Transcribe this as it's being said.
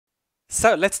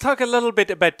So let's talk a little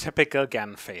bit about typical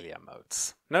GAN failure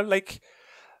modes. Now,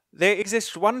 there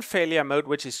exists one failure mode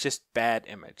which is just bad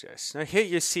images. Now here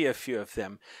you see a few of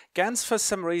them. GANs for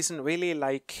some reason really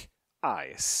like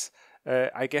eyes.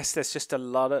 I guess there's just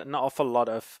an awful lot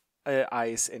of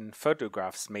eyes in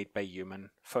photographs made by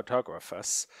human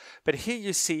photographers. But here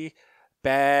you see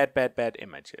bad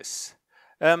images.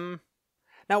 Now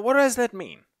what does that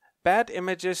mean? Bad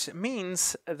images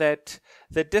means that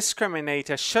the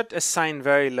discriminator should assign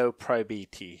very low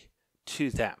probability to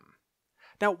them.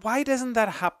 Now, why doesn't that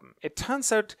happen? It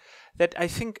turns out that I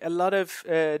think a lot of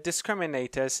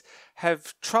discriminators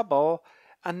have trouble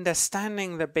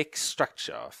understanding the big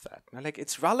structure of that. Now,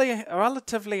 it's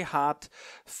relatively hard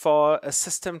for a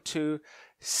system to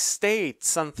state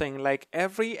something like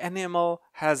every animal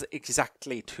has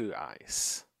exactly 2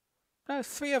 eyes. No,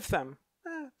 3 of them.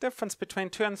 Difference between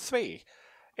 2 and 3.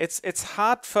 It's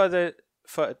hard for a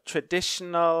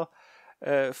traditional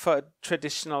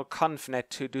ConvNet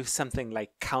to do something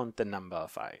like count the number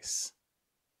of eyes.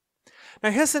 Now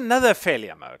here's another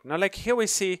failure mode. Now here we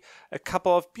see a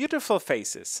couple of beautiful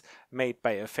faces made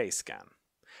by a face scan.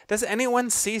 Does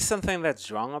anyone see something that's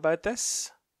wrong about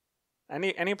this?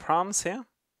 Any problems here?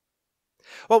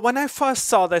 Well, when I first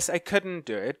saw this, I couldn't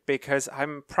do it because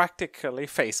I'm practically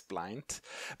face blind.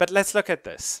 But let's look at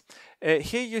this.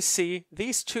 Here you see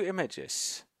these 2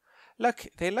 images. Look,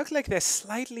 they look like they're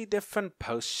slightly different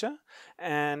posture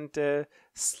and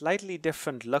slightly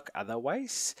different look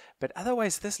otherwise. But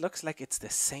otherwise, this looks like it's the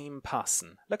same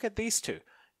person. Look at these 2,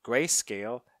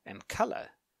 grayscale and color.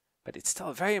 But it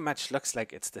still very much looks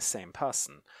like it's the same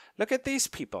person. Look at these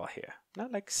people here. Now,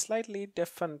 slightly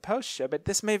different posture, but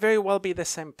this may very well be the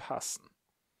same person.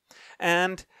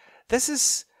 And this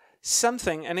is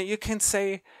something, and you can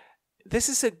say, this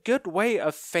is a good way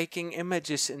of faking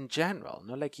images in general.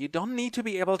 Now, you don't need to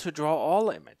be able to draw all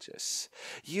images.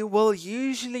 You will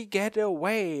usually get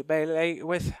away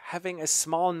with having a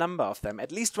small number of them,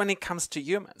 at least when it comes to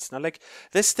humans. Now,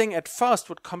 this thing at first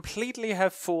would completely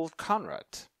have fooled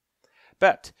Conrad.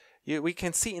 But we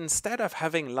can see instead of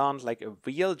having learned a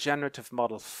real generative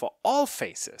model for all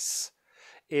faces,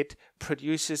 it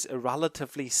produces a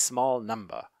relatively small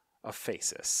number of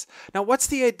faces. Now, what's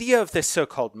the idea of this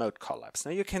so-called mode collapse?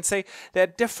 Now, you can say there are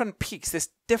different peaks, there's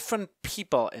different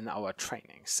people in our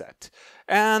training set,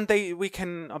 and we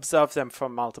can observe them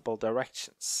from multiple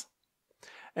directions.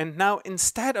 And now,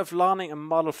 instead of learning a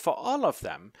model for all of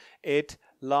them, it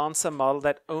learns a model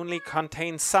that only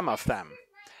contains some of them.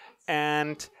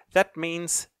 And that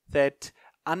means that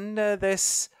under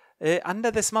this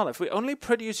model, if we only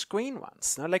produce green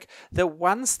ones, now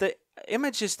the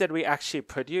images that we actually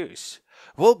produce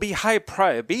will be high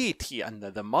probability under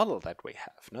the model that we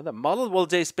have. Now the model will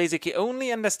just basically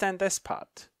only understand this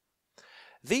part.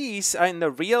 These are in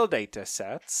the real data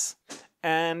sets,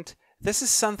 and this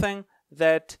is something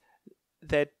that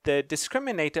the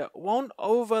discriminator won't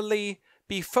overly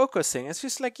be focusing. It's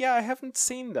just yeah, I haven't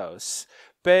seen those.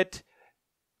 But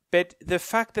the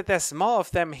fact that there's more of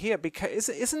them here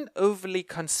isn't overly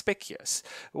conspicuous.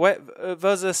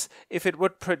 Versus if it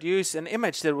would produce an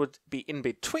image that would be in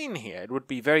between here, it would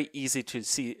be very easy to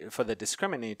see for the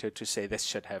discriminator to say this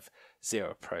should have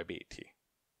 0 probability.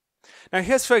 Now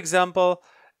here's, for example,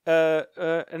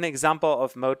 an example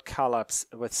of mode collapse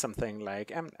with something like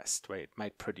MNest, where it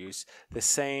might produce the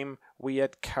same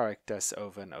weird characters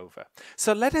over and over.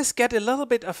 So let us get a little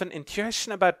bit of an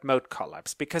intuition about mode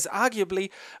collapse, because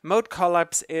arguably mode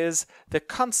collapse is the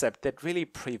concept that really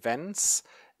prevents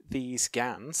these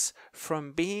GANs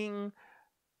from being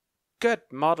good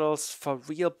models for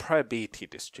real probability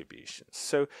distributions.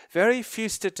 So very few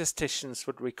statisticians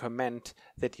would recommend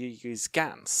that you use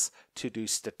GANs to do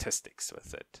statistics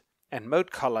with it. And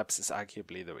mode collapse is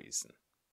arguably the reason.